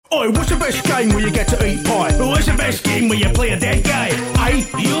Oi, what's the best game where you get to eat pie? What's the best game where you play a dead guy?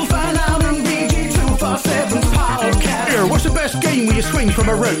 You'll find out in VG247's podcast. Here, what's the best game where you swing from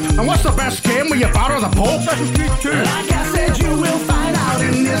a rope? And what's the best game where you batter the ball? Like I said, you will find out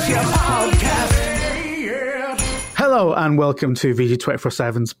in this here podcast. Hello and welcome to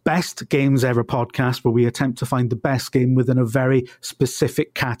VG247's Best Games Ever podcast, where we attempt to find the best game within a very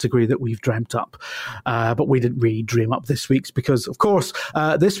specific category that we've dreamt up. But we didn't really dream up this week's because, of course,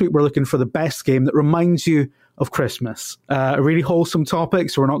 this week we're looking for the best game that reminds you of Christmas. A really wholesome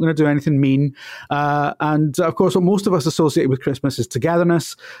topic, so we're not going to do anything mean. And of course, what most of us associate with Christmas is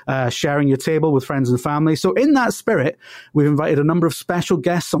togetherness, sharing your table with friends and family. So in that spirit, we've invited a number of special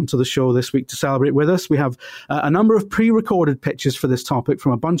guests onto the show this week to celebrate with us. We have a number of pre-recorded pitches for this topic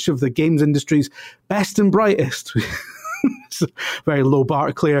from a bunch of the games industry's best and brightest. It's very low bar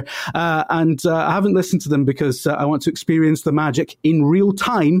to clear. And I haven't listened to them because I want to experience the magic in real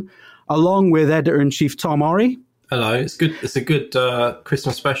time, along with editor-in-chief Tom Orry. Hello, it's good. It's a good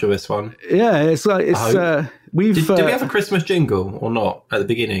Christmas special, this one. Yeah, it's like did we have a Christmas jingle or not at the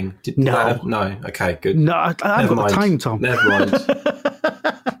beginning? No. No. Okay, good. No, I haven't got the time, Tom. Never mind.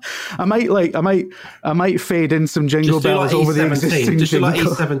 I might fade in some jingle bells over the existing just jingle. like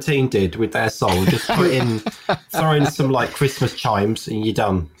E17 did with their song. Just throw in some like Christmas chimes and you're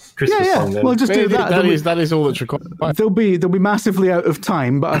done. Christmas song. Then. We'll just do that. That is all that's required. They'll be massively out of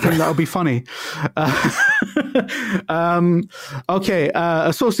time, but I think that'll be funny. Okay,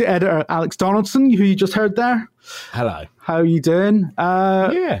 associate editor Alex Donaldson, who you just heard there. Hello. How are you doing?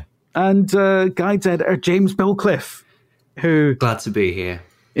 Yeah. And guides editor James Bilcliffe, who glad to be here.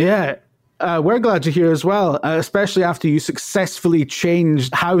 Yeah. We're glad you're here as well, especially after you successfully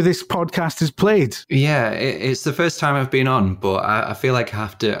changed how this podcast is played. Yeah, it's the first time I've been on, but I feel like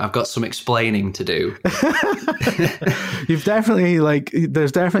I've got some explaining to do. You've definitely,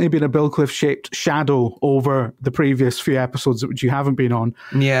 there's definitely been a Bilcliffe-shaped shadow over the previous few episodes which you haven't been on.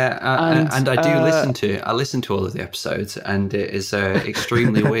 Yeah, and I do listen to all of the episodes, and it is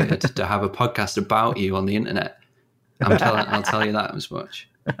extremely weird to have a podcast about you on the internet. I'll tell you that as much.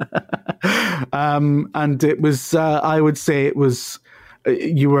 And it was, I would say it was,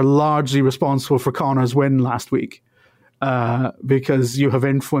 you were largely responsible for Connor's win last week, because you have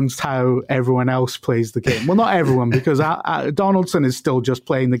influenced how everyone else plays the game. Well, not everyone, because Donaldson is still just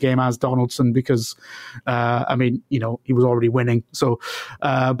playing the game as Donaldson because, he was already winning. So,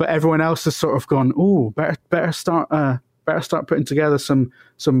 but everyone else has sort of gone, better start putting together some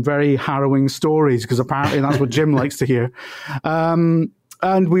very harrowing stories, because apparently that's what Jim likes to hear.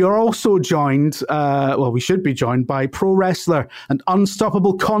 And we are also joined, we should be joined by pro wrestler and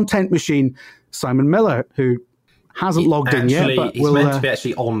unstoppable content machine, Simon Miller, who hasn't logged in yet. But he's meant to be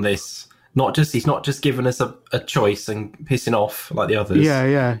actually on this. He's not just given us a choice and pissing off like the others.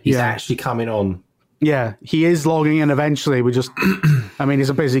 He's actually coming on. Yeah, he is logging in eventually. We just, he's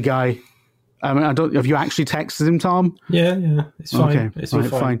a busy guy. Have you actually texted him, Tom? Yeah, it's fine. Okay, it's all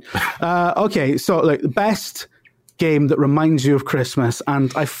fine. Okay, so the best game that reminds you of Christmas,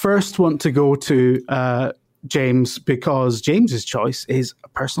 and I first want to go to James, because James's choice is a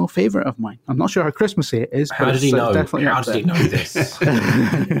personal favourite of mine. I'm not sure how Christmassy it is. How did he know? How did he know this?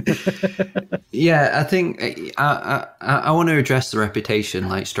 Yeah, I think I want to address the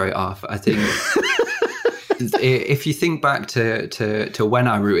reputation straight off. I think if you think back to when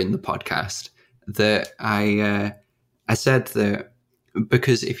I ruined the podcast, that I said that,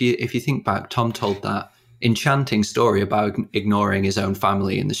 because if you think back, Tom told that enchanting story about ignoring his own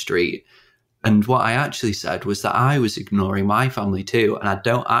family in the street. And what I actually said was that I was ignoring my family too. And I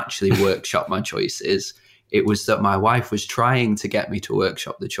don't actually workshop my choices. It was that my wife was trying to get me to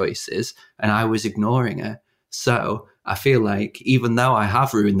workshop the choices and I was ignoring her. So I feel like even though I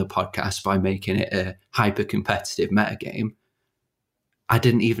have ruined the podcast by making it a hyper-competitive metagame, I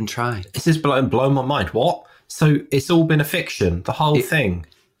didn't even try. This is blown my mind. What? So it's all been a fiction, the whole thing?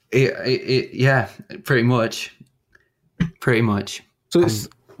 Yeah, pretty much. So it's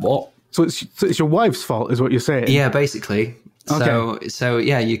what? So it's your wife's fault, is what you're saying? Yeah, basically. Okay. So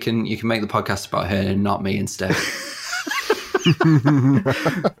yeah, you can make the podcast about her and not me instead.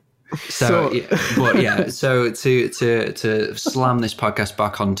 So to slam this podcast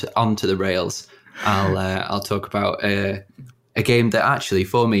back onto the rails, I'll talk about a game that actually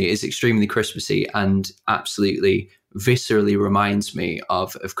for me is extremely Christmassy and absolutely viscerally reminds me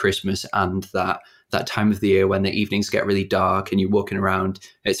of Christmas and that time of the year when the evenings get really dark and you're walking around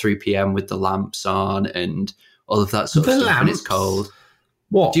at 3 p.m. with the lamps on and all of that sort of stuff when it's cold.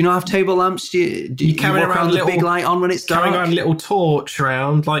 What? Do you not have table lamps? Do you carry walk around a the big light on when it's dark? Carrying around a little torch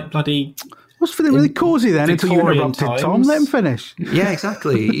around like bloody was feeling really cozy then until you interrupted Tom. Let him finish. Yeah,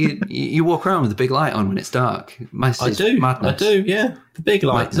 exactly. you walk around with a big light on when it's dark. I do. Yeah, the big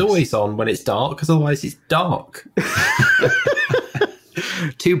light is always on when it's dark because otherwise it's dark.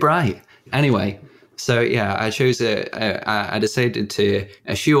 Too bright. Anyway, so yeah, I decided to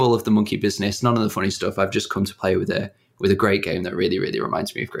eschew all of the monkey business, none of the funny stuff. I've just come to play with a great game that really, really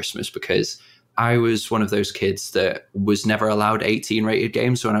reminds me of Christmas, because I was one of those kids that was never allowed 18 rated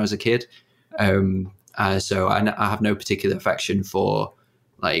games when I was a kid. So I have no particular affection for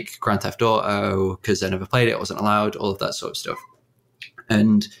like Grand Theft Auto because I never played it, wasn't allowed, all of that sort of stuff.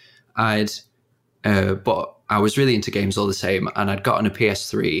 And but I was really into games all the same, and I'd gotten a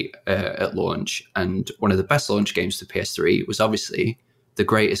PS3 at launch, and one of the best launch games to PS3 was obviously the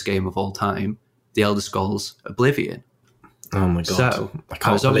greatest game of all time, The Elder Scrolls Oblivion. Oh my god! So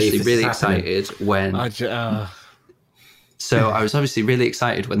I was obviously really excited when. So I was obviously really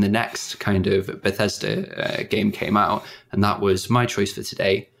excited when the next kind of Bethesda game came out, and that was my choice for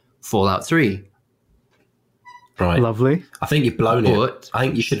today, Fallout 3. Right, lovely. I think you've blown it. I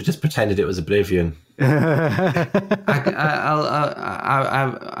think you should have just pretended it was Oblivion. I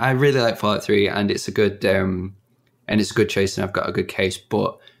really like Fallout 3, and it's a good choice, and I've got a good case.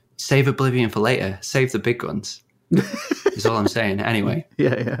 But save Oblivion for later. Save the big guns. Is all I'm saying. Anyway.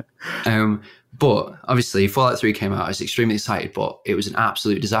 Yeah. But obviously Fallout 3 came out. I was extremely excited, but it was an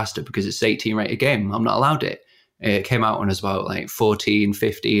absolute disaster because it's an 18 rated game. I'm not allowed it. It came out when I was about like 14,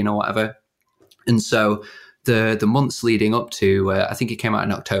 15 or whatever. And so the months leading up to, I think it came out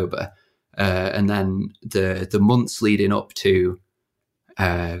in October. And then the months leading up to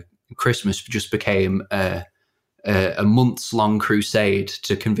Christmas just became a months long crusade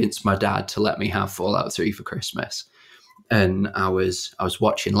to convince my dad to let me have Fallout 3 for Christmas. And I was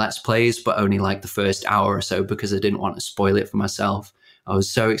watching Let's Plays, but only like the first hour or so because I didn't want to spoil it for myself. I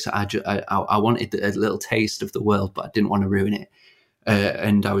was so excited. I wanted a little taste of the world, but I didn't want to ruin it.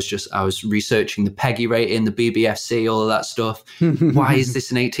 And I was researching the PEGI rating, the BBFC, all of that stuff. Why is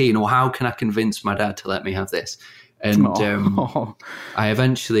this an 18? Or how can I convince my dad to let me have this? And I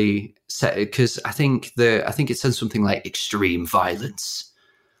eventually said, because I think it said something like extreme violence,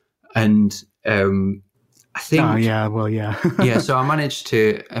 and I think yeah. So I managed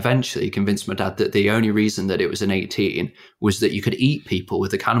to eventually convince my dad that the only reason that it was an 18 was that you could eat people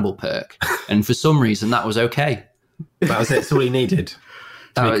with the cannibal perk, and for some reason that was okay. That was it. That's all he needed.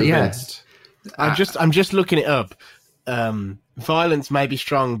 Yeah. I'm just looking it up. Violence may be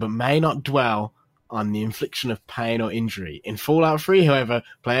strong, but may not dwell on the infliction of pain or injury. In Fallout 3, however,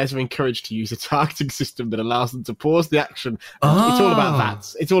 players are encouraged to use a targeting system that allows them to pause the action. It's all about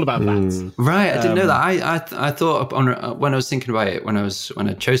VATS. It's all about VATS. Right, I didn't know that. I thought when I was thinking about it, when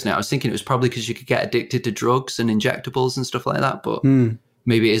I'd chosen it, I was thinking it was probably because you could get addicted to drugs and injectables and stuff like that. But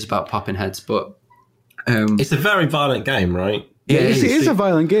maybe it is about popping heads. But it's a very violent game, right? Yeah, it is a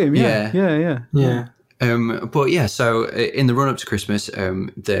violent game. Yeah. But yeah, so in the run up to Christmas,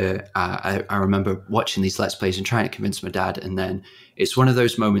 I remember watching these Let's Plays and trying to convince my dad. And then it's one of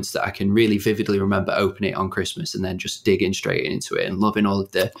those moments that I can really vividly remember opening it on Christmas and then just digging straight into it and loving all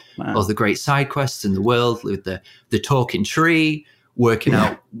of the great side quests in the world with the talking tree, working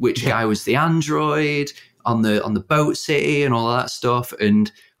out which guy was the android on the boat city and all of that stuff.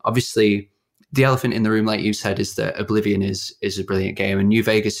 And obviously, the elephant in the room, like you said, is that Oblivion is a brilliant game, and New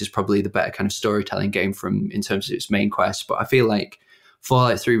Vegas is probably the better kind of storytelling game in terms of its main quest. But I feel like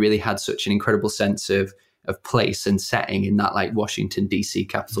Fallout 3 really had such an incredible sense of place and setting in that like Washington DC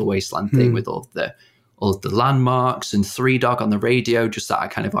capital wasteland thing with all of the landmarks and Three Dog on the radio, just that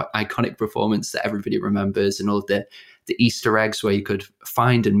kind of iconic performance that everybody remembers, and all of the Easter eggs where you could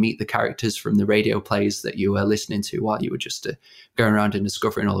find and meet the characters from the radio plays that you were listening to while you were just going around and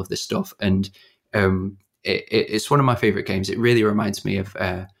discovering all of this stuff. And it's one of my favorite games. It really reminds me of,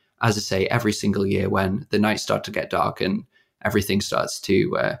 as I say, every single year when the nights start to get dark and everything starts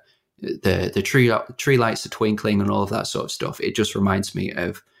to, the tree lights are twinkling and all of that sort of stuff. It just reminds me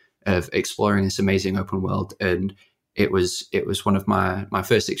of exploring this amazing open world. And it was one of my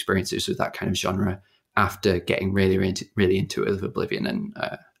first experiences with that kind of genre after getting really into it with Oblivion, and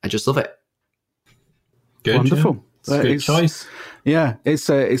I just love it. Good, wonderful. Yeah. Good choice. Yeah,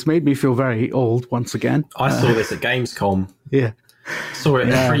 it's made me feel very old once again. I saw this at Gamescom. Yeah. Saw it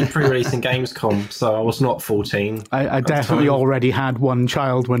pre-release in Gamescom, so I was not 14. I definitely already had one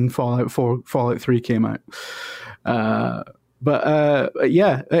child when Fallout 3 came out. But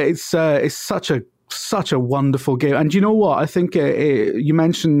it's such a wonderful game. And you know what? I think you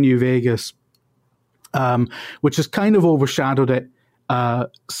mentioned New Vegas, which has kind of overshadowed it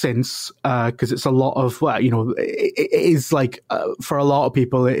since, because it's a lot of, it is like, for a lot of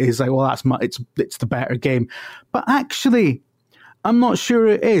people, it is like, well, it's the better game. But actually, I'm not sure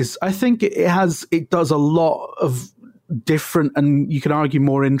it is. I think it does a lot of different, and you can argue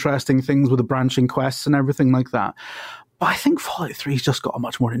more interesting things with the branching quests and everything like that. But I think Fallout 3's just got a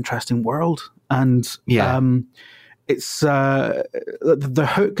much more interesting world. And it's the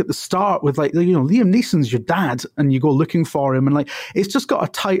hook at the start with Liam Neeson's your dad, and you go looking for him, and it's just got a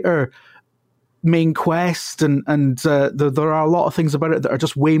tighter main quest, and there are a lot of things about it that are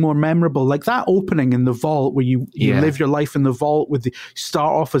just way more memorable. Like that opening in the vault where you live your life in the vault you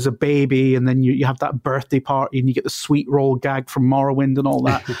start off as a baby, and then you have that birthday party, and you get the sweet roll gag from Morrowind and all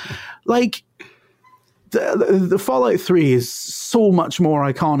that. The Fallout 3 is so much more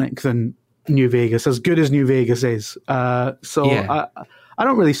iconic than New Vegas, as good as New Vegas is. I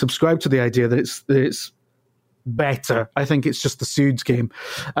don't really subscribe to the idea that it's better. I think it's just the Suits game.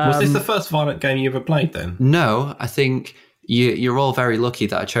 Was this the first Fallout game you ever played then? No, I think you're all very lucky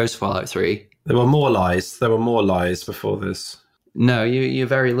that I chose Fallout 3. There were more lies before this. No, you're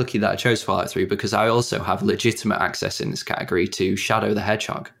very lucky that I chose Fallout 3 because I also have legitimate access in this category to Shadow the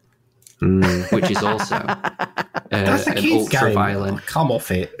Hedgehog, which is also that's a an ultra-violent... Oh, come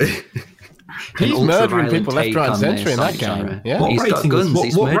off it. He's murdering people left, right, and centre in that game. Yeah. He's got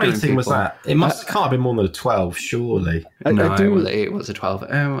guns. What rating was that? It can't have been more than a 12, surely. It was a 12.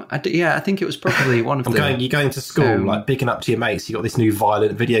 I think it was probably one of You're going to school, bigging up to your mates. You got this new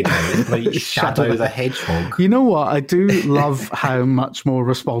violent video game. Like Shadow the Hedgehog. You know what? I do love how much more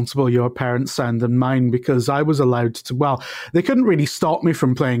responsible your parents sound than mine, because I was allowed to. Well, they couldn't really stop me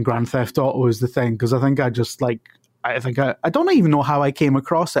from playing Grand Theft Auto, is the thing, because I think I just I don't even know how I came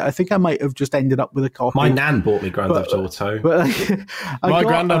across it. I think I might have just ended up with a copy. My nan bought me Grand Theft Auto. My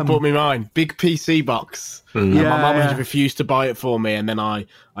granddad bought me mine. Big PC box. And my mum refused to buy it for me. And then I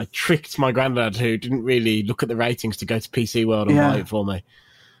tricked my granddad, who didn't really look at the ratings, to go to PC World and buy it for me.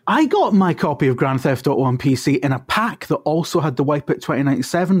 I got my copy of Grand Theft Auto on PC in a pack that also had the Wipe It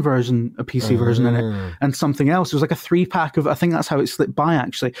 2097 version, a PC version in it, and something else. It was like a 3-pack of, I think that's how it slipped by,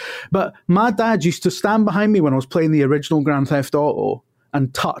 actually. But my dad used to stand behind me when I was playing the original Grand Theft Auto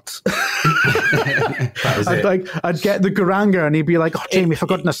and tut. I'd get the Garanga, and he'd be like, "Oh, Jamie, for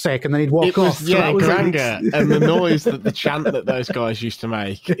goodness sake," and then he'd walk off. Garanga, and the noise the chant that those guys used to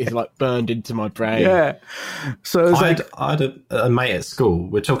make is burned into my brain. Yeah. So I had a mate at school.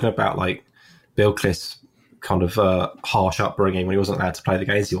 We're talking about Bill Cliff's kind of harsh upbringing when he wasn't allowed to play the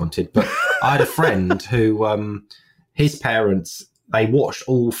games he wanted. But I had a friend who, his parents, they watched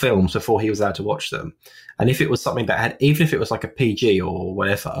all films before he was allowed to watch them. And if it was something that had, even if it was like a PG or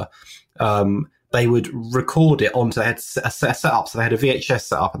whatever, they would record it onto, they had a setup. So they had a VHS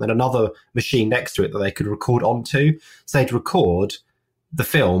setup and then another machine next to it that they could record onto. So they'd record the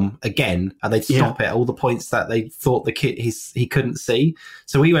film again and they'd stop it at all the points that they thought the kid, he couldn't see.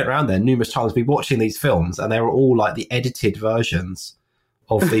 So we went around there numerous times, be watching these films, and they were all the edited versions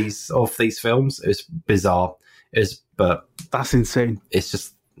of these films. It was bizarre. But that's insane. It's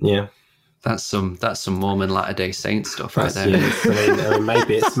just, yeah. That's some Mormon Latter-day Saint stuff right there. Yes. I mean,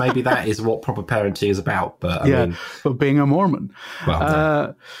 maybe that is what proper parenting is about. But I mean, but being a Mormon.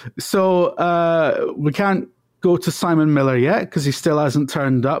 Well, so we can't go to Simon Miller yet because he still hasn't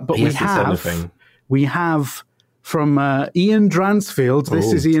turned up. But we have from Ian Dransfield.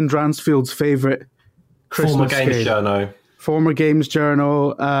 This is Ian Dransfield's favourite Christmas game. Former Games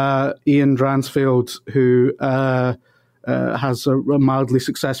Journal. Ian Dransfield, who has a mildly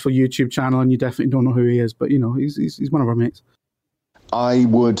successful YouTube channel, and you definitely don't know who he is, but he's one of our mates. I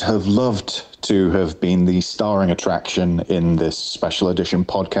would have loved to have been the starring attraction in this special edition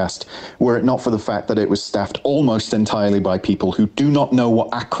podcast, were it not for the fact that it was staffed almost entirely by people who do not know what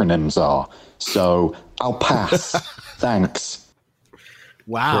acronyms are. So I'll pass. Thanks.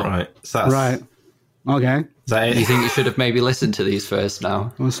 Wow. Right. So that's, right. Okay. Is that it? You think you should have maybe listened to these first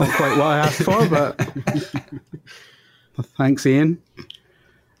now? Well, that's not quite what I asked for, but thanks, Ian.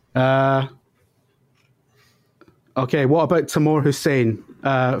 Okay, what about Tamoor Hussain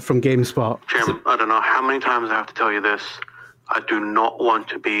from GameSpot? Jim, I don't know how many times I have to tell you this. I do not want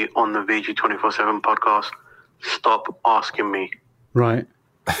to be on the VG 24/7 podcast. Stop asking me. Right.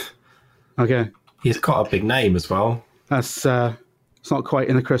 Okay. He's got a big name as well. That's it's not quite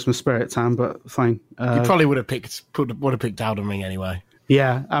in the Christmas spirit, Tam, but fine. You probably would have picked Elden Ring anyway.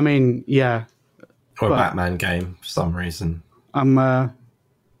 Yeah, I mean, yeah. Or a Batman game for some reason. I'm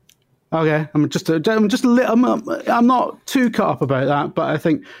okay. I'm not too cut up about that, but I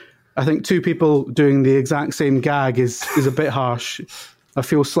think two people doing the exact same gag is a bit harsh. I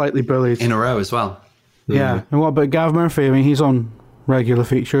feel slightly bullied in a row as well. Yeah. And what about Gav Murphy? I mean, he's on regular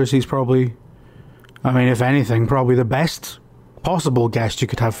features. He's probably, I mean, if anything, probably the best possible guest you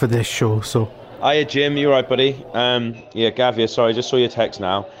could have for this show. So, hiya Jim, you alright, buddy? Yeah, Gav here. Sorry, I just saw your text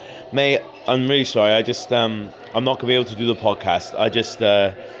now, mate. I'm really sorry. I just I'm not gonna be able to do the podcast. I just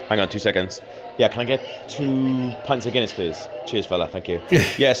hang on 2 seconds. Yeah, can I get 2 pints of Guinness, please? Cheers, fella. Thank you.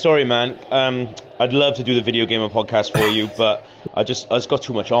 Yeah, sorry, man. I'd love to do the video game podcast for you, but I just got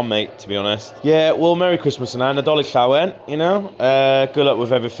too much on, mate, to be honest. Yeah, well, Merry Christmas and Nadolig Llawen, you know. Good luck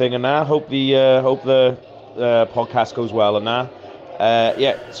with everything and that. Hope the podcast goes well and that.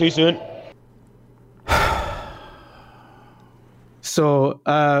 Yeah, see you soon. So,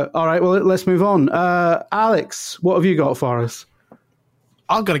 all right, well, let's move on. Alex, what have you got for us?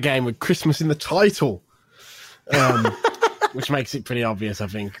 I've got a game with Christmas in the title, which makes it pretty obvious, I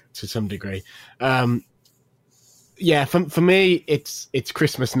think, to some degree. Yeah, for me, it's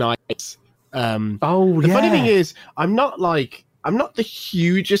Christmas nights. The funny thing is, I'm not the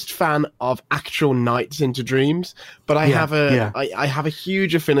hugest fan of actual nights into dreams, but I have a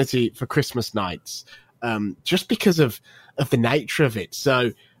huge affinity for Christmas nights, just because of the nature of it.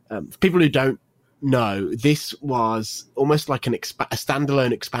 So, for people who don't know, this was almost like a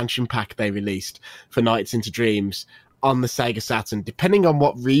standalone expansion pack they released for Nights into Dreams on the Sega Saturn. Depending on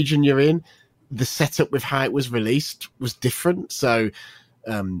what region you're in, the setup with how it was released was different. So,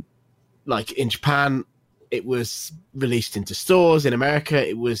 like in Japan, it was released into stores. In America,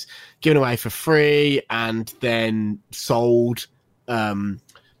 it was given away for free and then sold. And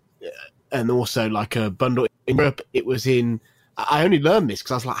also like a bundle in Europe. It was in... I only learned this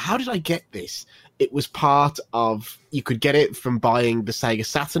because I was like, how did I get this? It was part of... You could get it from buying the Sega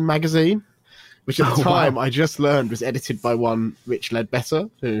Saturn magazine, which at the time I just learned was edited by one Rich Ledbetter,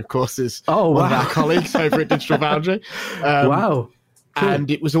 who of course is one of our colleagues over at Digital Foundry. Cool. And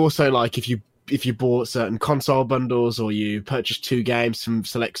it was also like if you bought certain console bundles or you purchased 2 games from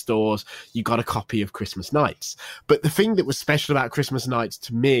select stores, you got a copy of Christmas Nights. But the thing that was special about Christmas Nights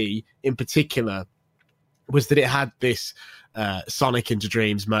to me in particular was that it had this Sonic into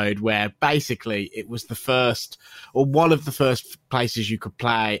Dreams mode where basically it was the first or one of the first places you could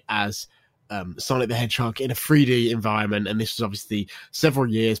play as Sonic the Hedgehog in a 3D environment. And this was obviously several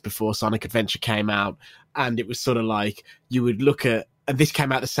years before Sonic Adventure came out. And it was sort of like you would look at, and this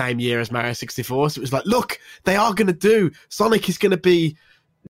came out the same year as Mario 64. So it was like, look, they are going to do, Sonic is going to be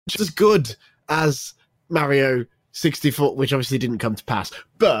just as good as Mario 64, which obviously didn't come to pass.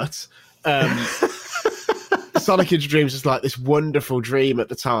 But Sonic into Dreams was like this wonderful dream at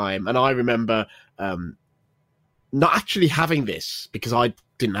the time. And I remember not actually having this because I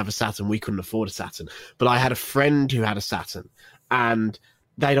didn't have a Saturn. We couldn't afford a Saturn. But I had a friend who had a Saturn. And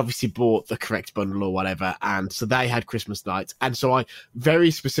they'd obviously bought the correct bundle or whatever. And so they had Christmas Nights. And so I very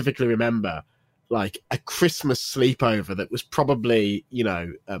specifically remember like a Christmas sleepover that was probably, you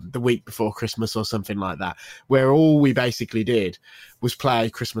know, the week before Christmas or something like that, where all we basically did was play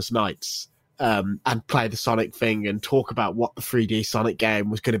Christmas Nights and play the Sonic thing and talk about what the 3D Sonic game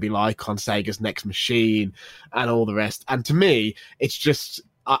was going to be like on Sega's next machine and all the rest. And to me, it's just,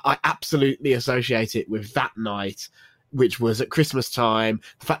 I absolutely associate it with that night, which was at Christmas time.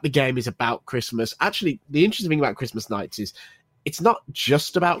 The fact the game is about Christmas. Actually, the interesting thing about Christmas Nights is it's not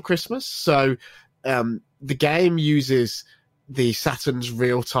just about Christmas. So the game uses the Saturn's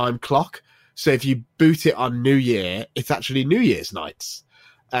real-time clock. So if you boot it on New Year, it's actually New Year's nights.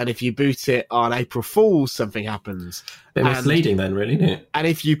 And if you boot it on April Fool's, something happens. Bit misleading then, really, isn't it? And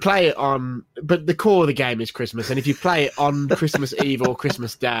if you play it on... But the core of the game is Christmas. And if you play it on Christmas Eve or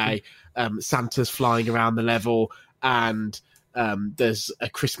Christmas Day, Santa's flying around the level and there's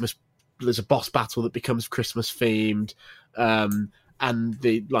a boss battle that becomes Christmas themed. And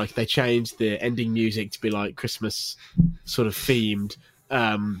they changed the ending music to be like Christmas sort of themed.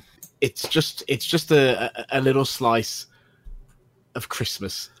 It's just a little slice of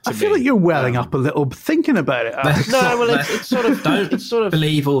Christmas. I feel like you're welling up a little thinking about it. It's sort of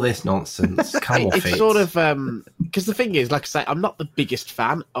believe all this nonsense. Come off it. It's sort of because the thing is, like I say, I'm not the biggest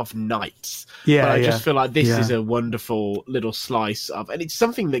fan of nights. Yeah, but I just feel like this is a wonderful little slice of, and it's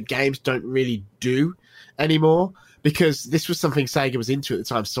something that games don't really do anymore because this was something Sega was into at the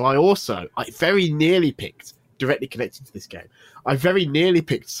time. So I very nearly picked, directly connected to this game, I very nearly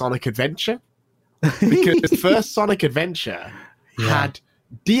picked Sonic Adventure because the first Sonic Adventure had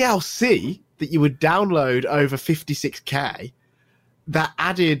DLC that you would download over 56k that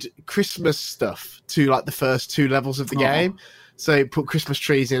added Christmas stuff to like the first 2 levels of the game. So it put Christmas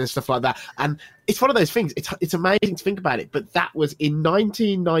trees in and stuff like that. And it's one of those things. It's amazing to think about it. But that was in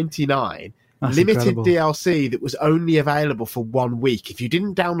 1999. That's limited incredible. DLC that was only available for 1 week. If you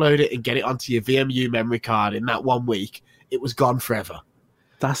didn't download it and get it onto your VMU memory card in that 1 week, it was gone forever.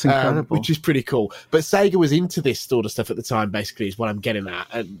 That's incredible. Which is pretty cool. But Sega was into this sort of stuff at the time, basically, is what I'm getting at.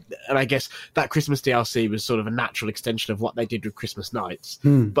 And I guess that Christmas DLC was sort of a natural extension of what they did with Christmas Nights.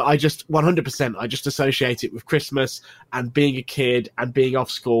 But I just, 100%, I just associate it with Christmas and being a kid and being off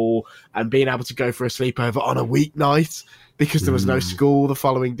school and being able to go for a sleepover on a weeknight because there was no school the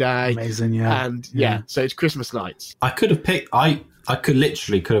following day. Amazing, yeah. And so it's Christmas Nights. I could have picked... I could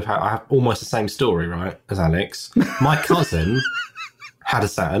have had... I have almost the same story, right, as Alex. My cousin... had a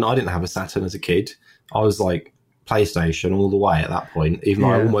Saturn. I didn't have a Saturn as a kid. I was like PlayStation all the way at that point, even though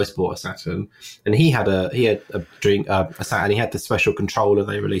I almost bought a Saturn. And he had a Saturn. He had the special controller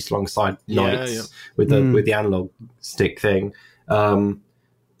they released alongside Knights with the analog stick thing. The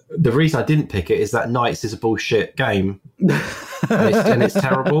reason I didn't pick it is that Knights is a bullshit game, and it's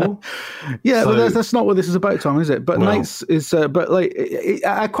terrible. Yeah, so, but that's not what this is about, Tom, is it? But Knights is. But like,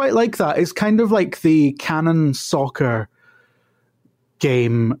 I quite like that. It's kind of like the Canon Soccer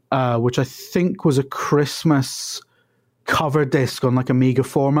game, which I think was a Christmas cover disc on like Amiga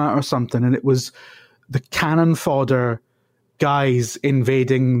format or something, and it was the cannon fodder guys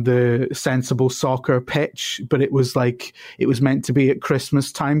invading the sensible soccer pitch, but it was meant to be at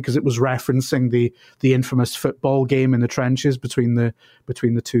Christmas time because it was referencing the infamous football game in the trenches between the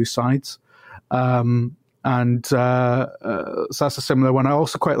two sides. So that's a similar one. I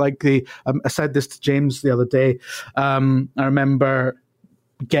also quite like I said this to James the other day. I remember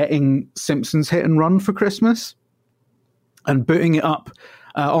getting Simpsons Hit and Run for Christmas and booting it up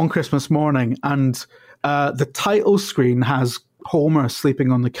on Christmas morning, and the title screen has Homer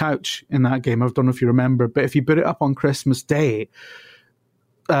sleeping on the couch in that game. I don't know if you remember, but if you boot it up on Christmas Day,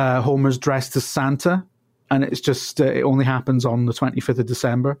 Homer's dressed as Santa, and it's just it only happens on the 25th of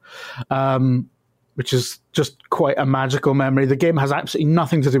December, which is just quite a magical memory. The game has absolutely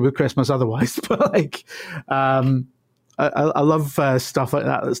nothing to do with Christmas otherwise, but like I love stuff like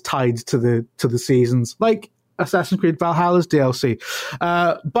that that's tied to the seasons, like Assassin's Creed Valhalla's DLC.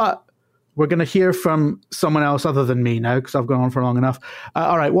 But we're going to hear from someone else other than me now because I've gone on for long enough.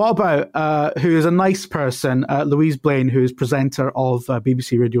 All right, what about who is a nice person, Louise Blaine, who is presenter of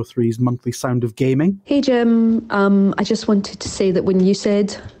BBC Radio 3's monthly Sound of Gaming. Hey, Jim. I just wanted to say that when you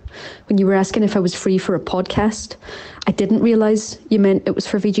were asking if I was free for a podcast, I didn't realise you meant it was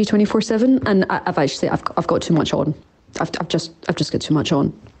for VG 24/7, and I've got too much on. I've just got too much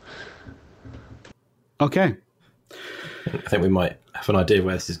on. Okay. I think we might have an idea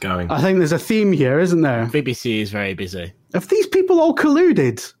where this is going. I think there's a theme here, isn't there? BBC is very busy. Have these people all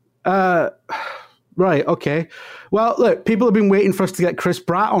colluded? Right, okay. Well, look, people have been waiting for us to get Chris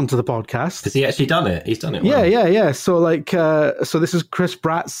Bratt onto the podcast. Has he actually done it? He's done it well. Yeah. So this is Chris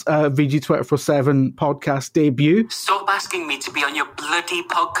Bratt's VG 24/7 podcast debut. Stop asking me to be on your bloody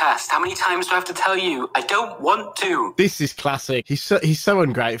podcast. How many times do I have to tell you? I don't want to. This is classic. He's so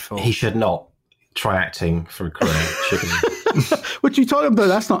ungrateful. He should not try acting for a career, shouldn't he? What are you talking about?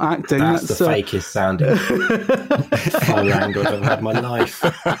 That's not acting. That's the fakest sounding phone angle I've ever had in my life.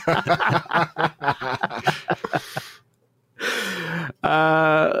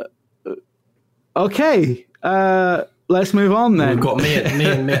 Okay. Let's move on then. We've got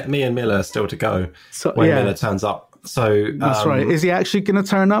me and Miller still to go when Miller turns up. So that's right. Is he actually going to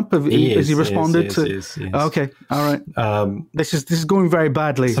turn up? Has he responded to? He is. Okay, all right. This is going very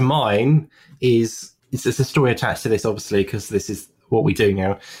badly. So mine is it's a story attached to this, obviously, because this is what we do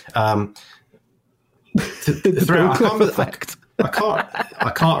now. I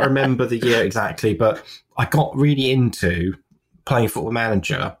can't remember the year exactly, but I got really into playing Football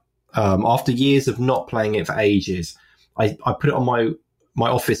Manager after years of not playing it for ages. I put it on my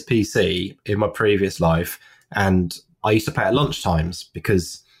office PC in my previous life. And I used to play at lunchtimes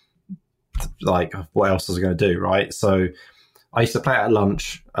because, like, what else was I going to do, right? So I used to play at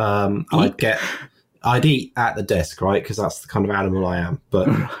lunch. I'd eat at the desk, right? Because that's the kind of animal I am. But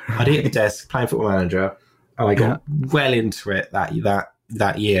I'd eat at the desk playing Football Manager, and I got well into it that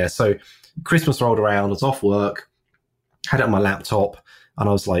year. So Christmas rolled around, I was off work, had it on my laptop, and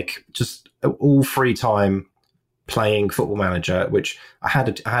I was like, just all free time playing Football Manager, which I had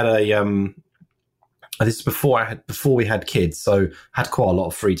a this is before we had kids, so I had quite a lot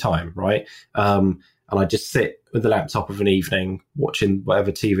of free time, right? And I just sit with the laptop of an evening watching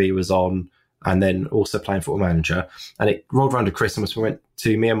whatever TV was on, and then also playing Football Manager. And it rolled around to Christmas. Me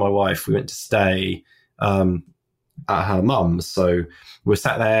and my wife went to stay at her mum's. So we were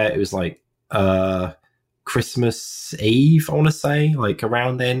sat there. It was like Christmas Eve, I want to say, like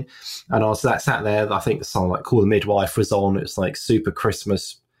around then. And I was sat there. I think the song like Call the Midwife was on. It was like super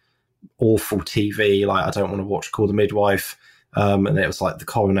Christmas, awful TV. Like, I don't want to watch Call the Midwife. And it was like the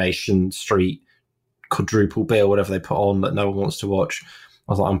Coronation Street quadruple bill, whatever they put on that no one wants to watch.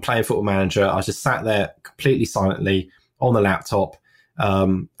 I was like, I'm playing Football Manager. I just sat there completely silently on the laptop,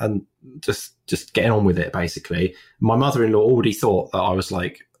 and just getting on with it, basically. My mother-in-law already thought that I was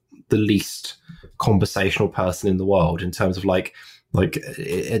like the least conversational person in the world in terms of like had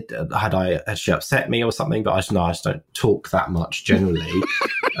she upset me or something, but I just don't talk that much generally.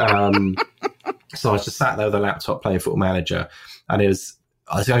 So I was just sat there with a laptop playing Football Manager, and I was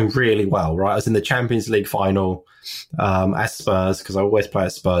going really well, right? I was in the Champions League final as Spurs, because I always play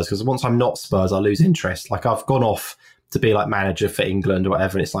as Spurs, because once I'm not Spurs, I lose interest. Like, I've gone off to be like manager for England or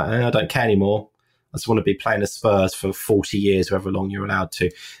whatever, and it's like, I don't care anymore. I just want to be playing as Spurs for 40 years, however long you're allowed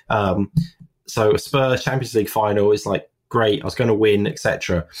to. So Spurs Champions League final is like, great, I was going to win,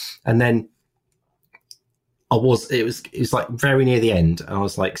 etc. And then it was like very near the end, and I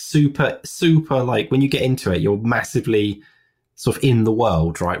was like super like, when you get into it, you're massively sort of in the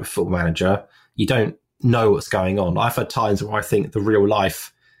world, right? With Football Manager, you don't know what's going on. I've had times where I think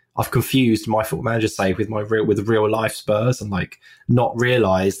I've confused my Football Manager save with the real life Spurs, and like not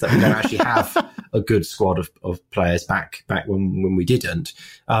realised that we don't actually have a good squad of players back when we didn't.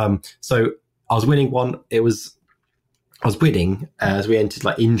 So I was winning one. I was winning as we entered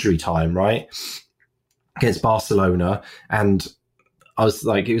like injury time, right, against Barcelona, and I was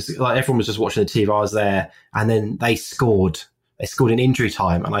like, it was like everyone was just watching the TV. I was there, and then they scored. They scored in injury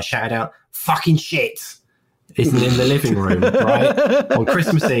time, and I shouted out, "Fucking shit!" Isn't in the living room, right, on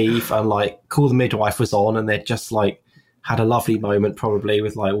Christmas Eve, and like Call the Midwife was on, and they'd just like had a lovely moment, probably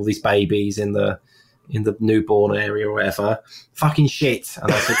with like all these babies in the newborn area or whatever. Fucking shit.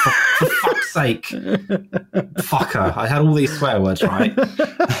 And I said, for fuck's sake, fucker. I had all these swear words, right?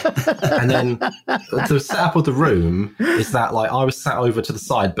 And then the setup of the room is that like I was sat over to the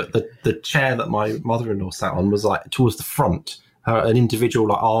side, but the chair that my mother-in-law sat on was like towards the front, an individual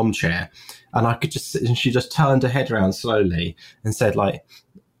like armchair. And I could and she just turned her head around slowly and said like,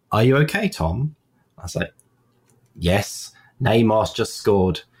 "Are you okay, Tom?" I was like, "Yes, Neymar's just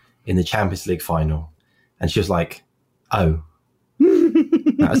scored in the Champions League final." And she was like, "Oh."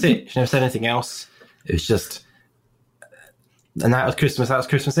 That was it. She never said anything else. It was just, and that was Christmas. That was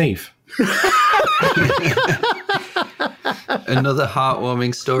Christmas Eve. Another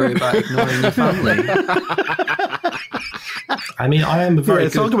heartwarming story about ignoring your family. I mean, I am a very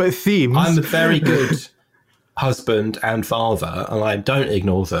good, talk about themes. I'm a very good husband and father, and I don't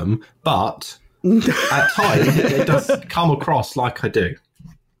ignore them, but at times it does come across like I do.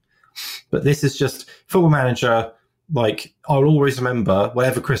 But this is just Football Manager. Like, I'll always remember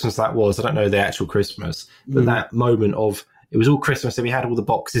whatever Christmas that was. I don't know the actual Christmas, but that moment of, it was all Christmas, and we had all the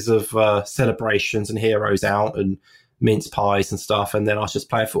boxes of celebrations and heroes out and mince pies and stuff. And then I was just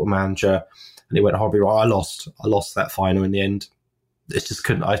playing Football Manager, and it went horribly wrong. I lost that final in the end. It just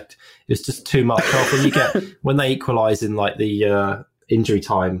couldn't. It was just too much. When they equalise in like the injury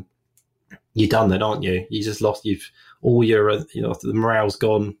time, you're done then, aren't you? You just lost. All your the morale's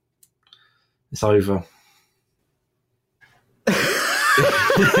gone. It's over.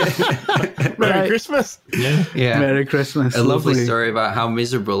 Merry Christmas. Yeah. Merry Christmas. A lovely story about how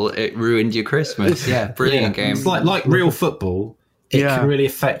miserable it ruined your Christmas. Yeah, brilliant game. It's like real football. It can really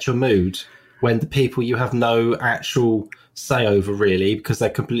affect your mood when the people you have no actual say over, really, because they're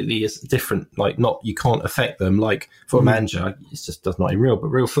completely different. Like, you can't affect them. Like, for a manager, it's just not even real. But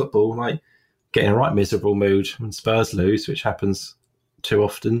real football, like, getting a right miserable mood when Spurs lose, which happens too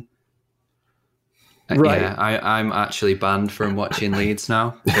often. Right. Yeah, I'm actually banned from watching Leeds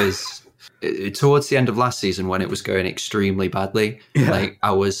now, because towards the end of last season, when it was going extremely badly, like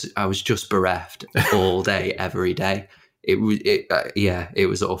I was just bereft all day, every day. It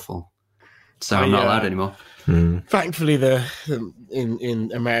was awful. So I'm not allowed anymore. Thankfully,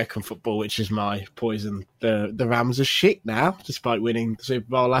 in American football, which is my poison, the Rams are shit now, despite winning the Super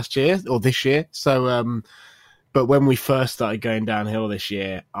Bowl last year or this year. So, but when we first started going downhill this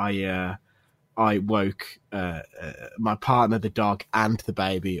year, I woke my partner, the dog, and the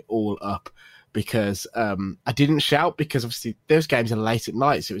baby all up because I didn't shout, because obviously those games are late at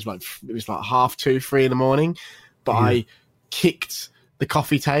night, so it was like 2:30, 3 in the morning. But I kicked the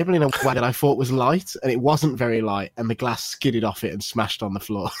coffee table in a way that I thought was light, and it wasn't very light, and the glass skidded off it and smashed on the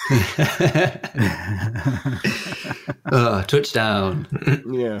floor. Touchdown.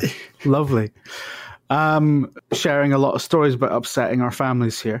 Yeah. Lovely. Sharing a lot of stories about upsetting our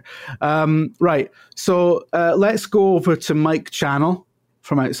families here. Right. So let's go over to Mike Channel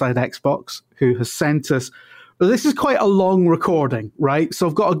from Outside Xbox, who has sent us. Well, this is quite a long recording, right? So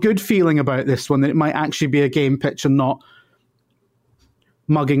I've got a good feeling about this one, that it might actually be a game pitch and not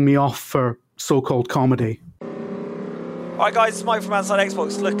mugging me off for so-called comedy. Right, guys, it's Mike from Outside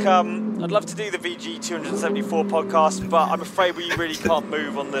Xbox. Look, I'd love to do the VG 274 podcast, but I'm afraid we really can't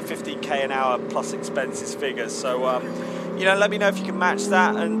move on the 15k an hour plus expenses figures. So, let me know if you can match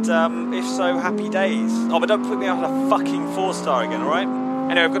that, and if so, happy days. Oh, but don't put me on a fucking 4-star again, all right?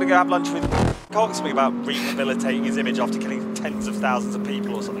 Anyway, I've got to go have lunch with Cox, something about rehabilitating his image after killing tens of thousands of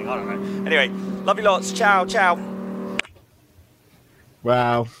people or something. I don't know. Anyway, love you lots. Ciao, ciao.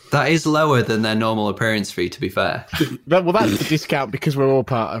 Wow. That is lower than their normal appearance fee, to be fair. Well, that's the discount because we're all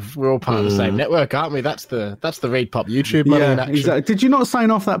part of the same network, aren't we? That's the Raid Pop YouTube money in action. Exactly. Did you not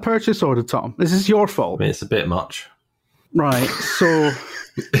sign off that purchase order, Tom? This is your fault. I mean, it's a bit much. Right. So,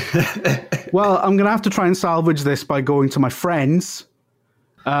 well, I'm going to have to try and salvage this by going to my friends.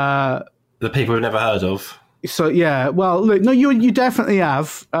 The people we've never heard of. So, yeah. Well, look, no, you definitely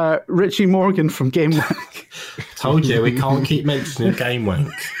have. Richie Morgan from GameWank. Told you, we can't keep mentioning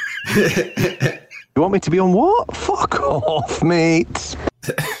GameWank. You want me to be on what? Fuck off, mate.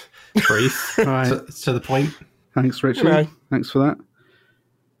 Brief. Right. To the point. Thanks, Richie. Right. Thanks for that.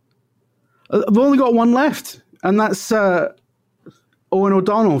 I've only got one left, and that's Owen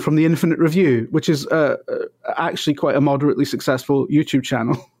O'Donnell from the Infinite Review, which is actually quite a moderately successful YouTube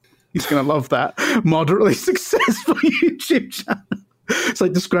channel. He's going to love that. Moderately successful YouTube channel. It's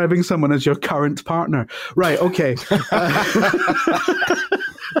like describing someone as your current partner. Right, okay.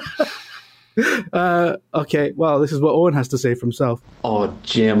 Okay, well, this is what Owen has to say for himself. Oh,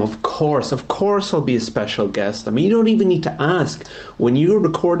 Jim, of course I'll be a special guest. I mean, you don't even need to ask. When you're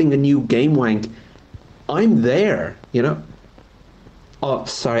recording a new GameWank, I'm there, you know? Oh,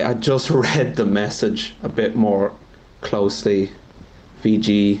 sorry, I just read the message a bit more closely.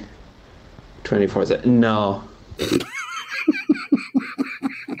 VG 24. No.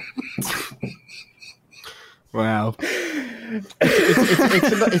 Wow.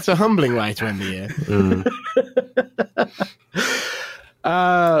 It's a humbling way to end the year.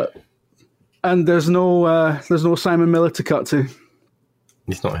 And there's no Simon Miller to cut to.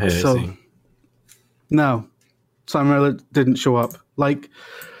 He's not here, is he? No. Simon Miller didn't show up. Like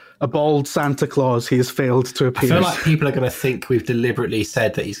a bald Santa Claus, he has failed to appear. I feel like people are going to think we've deliberately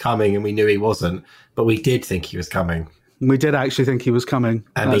said that he's coming and we knew he wasn't, but we did think he was coming. We did actually think he was coming.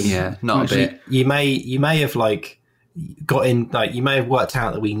 I mean, yeah, not actually, a bit. You may have you may have worked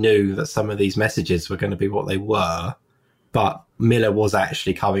out that we knew that some of these messages were going to be what they were, but Miller was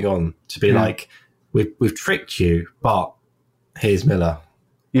actually coming on to be like, we've tricked you, but here's Miller.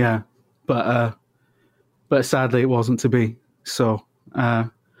 Yeah, but sadly it wasn't to be. So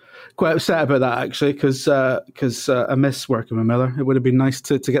quite upset about that actually, because I miss working with Miller. It would have been nice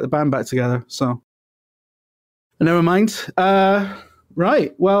to get the band back together. So. Never mind.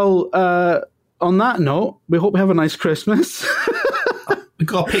 Right. Well, on that note, we hope you have a nice Christmas. We've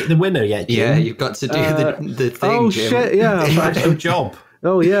got to pick the winner yet, Jim. Yeah, you've got to do the thing, Oh, Jim. shit, yeah. Good job.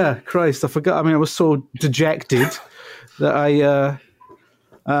 Oh, yeah. Christ, I forgot. I mean, I was so dejected that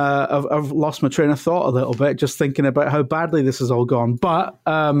I've lost my train of thought a little bit just thinking about how badly this has all gone. But,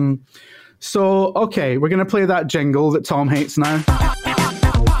 okay, we're going to play that jingle that Tom hates now.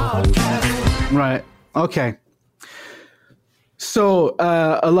 Right. Okay. So,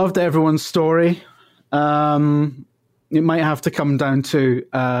 I loved everyone's story. It might have to come down to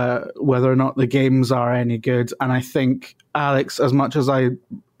whether or not the games are any good. And I think, Alex, as much as I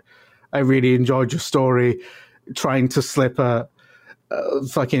really enjoyed your story, trying to slip a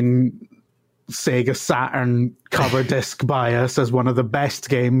fucking Sega Saturn cover disc bias as one of the best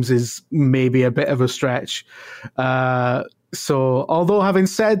games is maybe a bit of a stretch. So, although having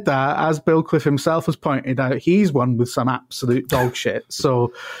said that, as Bill Cliff himself has pointed out, he's one with some absolute dog shit.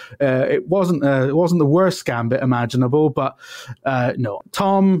 So, it wasn't the worst Gambit imaginable. But no,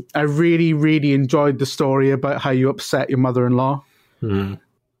 Tom, I really, really enjoyed the story about how you upset your mother-in-law. Mm.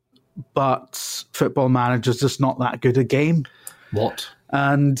 But Football Manager's just not that good a game. What?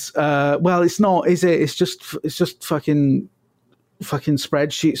 And well, it's not, is it? It's just fucking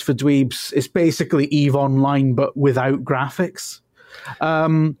spreadsheets for dweebs. It's basically EVE Online, but without graphics.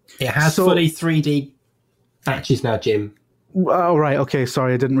 It has fully 3D matches now, Jim. Oh, right. Okay.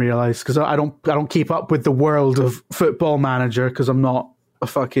 Sorry. I didn't realize because I don't keep up with the world of Football Manager because I'm not a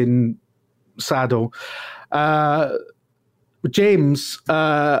fucking saddle. James,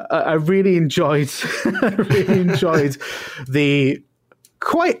 I really enjoyed the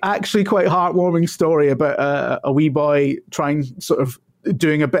quite heartwarming story about a wee boy trying sort of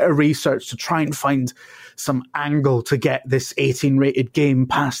doing a bit of research to try and find some angle to get this 18 rated game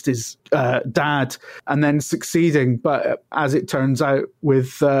past his dad, and then succeeding. But as it turns out,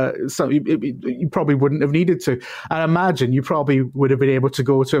 with you probably wouldn't have needed to. I imagine you probably would have been able to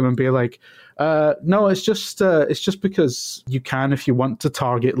go to him and be like, no, it's just because you can if you want to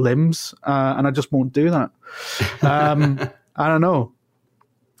target limbs, and I just won't do that. I don't know.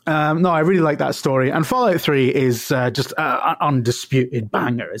 No, I really like that story. And Fallout 3 is just an undisputed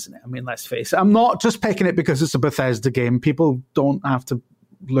banger, isn't it? I mean, let's face it. I'm not just picking it because it's a Bethesda game. People don't have to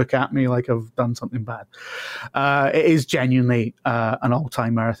look at me like I've done something bad. It is genuinely an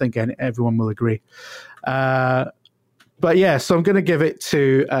all-timer. I think everyone will agree. But yeah, so I'm going to give it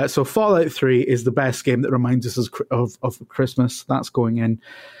to... so Fallout 3 is the best game that reminds us of Christmas. That's going in.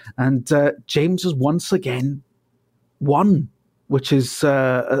 And James has once again won, which is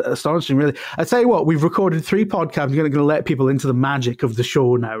astonishing, really. I tell you what, we've recorded 3 podcasts. I'm going to let people into the magic of the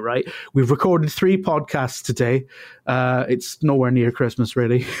show now, right? We've recorded 3 podcasts today. It's nowhere near Christmas,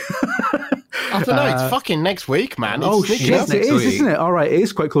 really. I don't know. It's fucking next week, man. Oh, shit, it is, isn't it? All right, it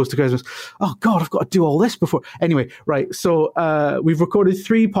is quite close to Christmas. Oh, God, I've got to do all this before. Anyway, right, so we've recorded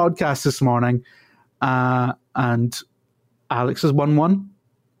 3 podcasts this morning, and Alex has won 1,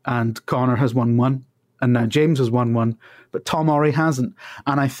 and Connor has won 1, and now James has won 1. But Tom Orry hasn't,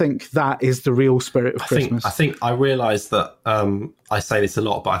 and I think that is the real spirit of Christmas. I think I realised that I say this a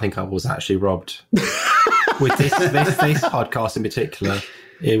lot, but I think I was actually robbed with this podcast in particular.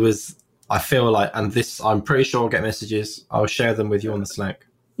 It was, I feel like, and this, I'm pretty sure I'll get messages. I'll share them with you on the Slack.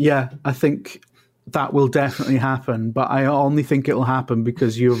 Yeah, I think that will definitely happen, but I only think it'll happen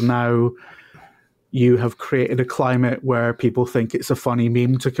because you have created a climate where people think it's a funny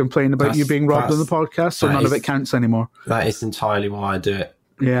meme to complain about you being robbed on the podcast, so none of it counts anymore. That is entirely why I do it.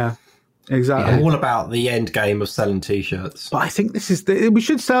 Yeah, exactly. I'm all about the end game of selling T-shirts. But I think this is we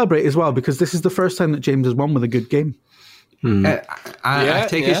should celebrate as well, because this is the first time that James has won with a good game. I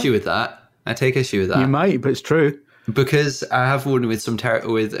take issue with that. You might, but it's true. Because I have won with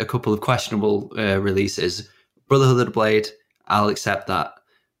with a couple of questionable releases. Brotherhood of the Blade, I'll accept that.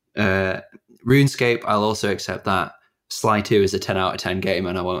 RuneScape, I'll also accept that. Sly 2 is a 10 out of 10 game,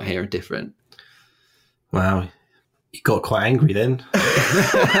 and I won't hear a different. Wow. You got quite angry then.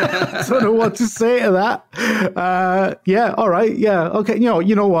 I don't know what to say to that. Yeah, all right, yeah, okay.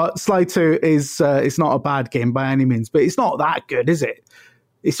 You know what? Sly 2 is it's not a bad game by any means, but it's not that good, is it?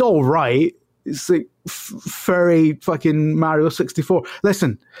 It's all right. It's like furry fucking Mario 64.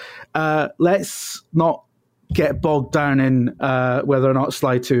 Listen, let's not get bogged down in whether or not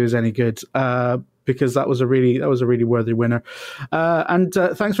Sly 2 is any good, because that was a really worthy winner. And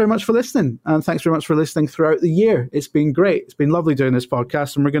thanks very much for listening, and thanks very much for listening throughout the year. It's been great. It's been lovely doing this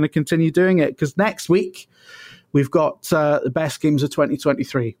podcast, and we're going to continue doing it, because next week we've got the best games of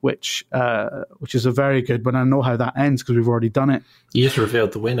 2023, which is a very good one. I know how that ends because we've already done it. You just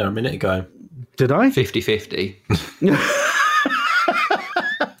revealed the winner a minute ago. Did I? 50-50.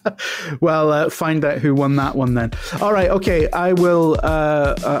 Well, find out who won that one then. All right, okay. I will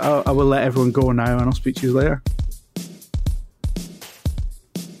let everyone go now, and I'll speak to you later.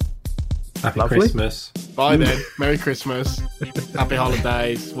 Happy Christmas. Bye then. Merry Christmas. Happy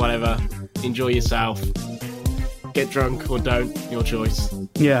holidays. Whatever. Enjoy yourself. Get drunk or don't. Your choice.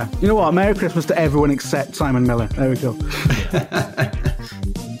 Yeah. You know what? Merry Christmas to everyone except Simon Miller. There we go.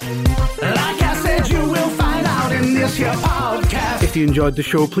 Like I said, you will find out in this here podcast. If you enjoyed the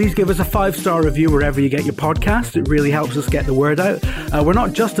show, please give us a 5-star review wherever you get your podcast. It really helps us get the word out. We're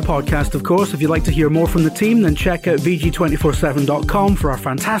not just a podcast, of course. If you'd like to hear more from the team, then check out VG247.com for our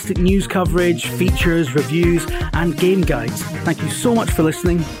fantastic news coverage, features, reviews, and game guides. Thank you so much for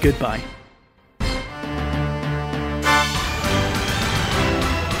listening. Goodbye.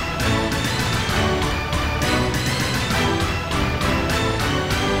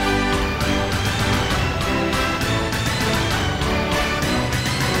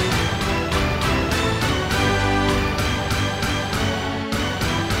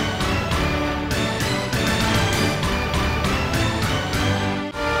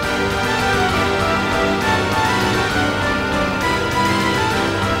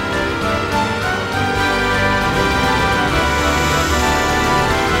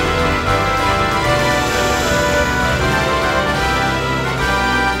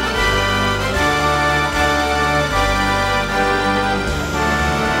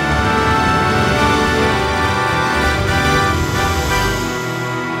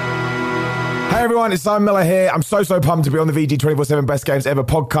 It's Simon Miller here. I'm so pumped to be on the VG 24/7 Best Games Ever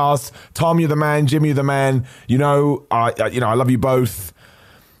podcast. Tom, you're the man. Jim, you're the man. I love you both.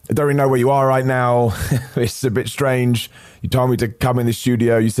 I don't really know where you are right now. It's a bit strange. You told me to come in the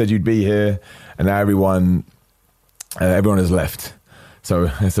studio. You said you'd be here, and now everyone has left.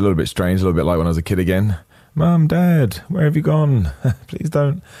 So it's a little bit strange, a little bit like when I was a kid again. Mum, Dad, where have you gone? Please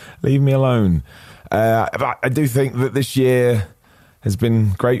don't leave me alone. But I do think that this year has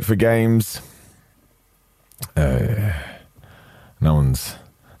been great for games. No one's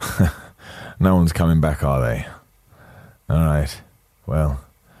coming back, are they? All right. Well,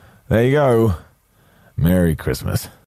 there you go. Merry Christmas.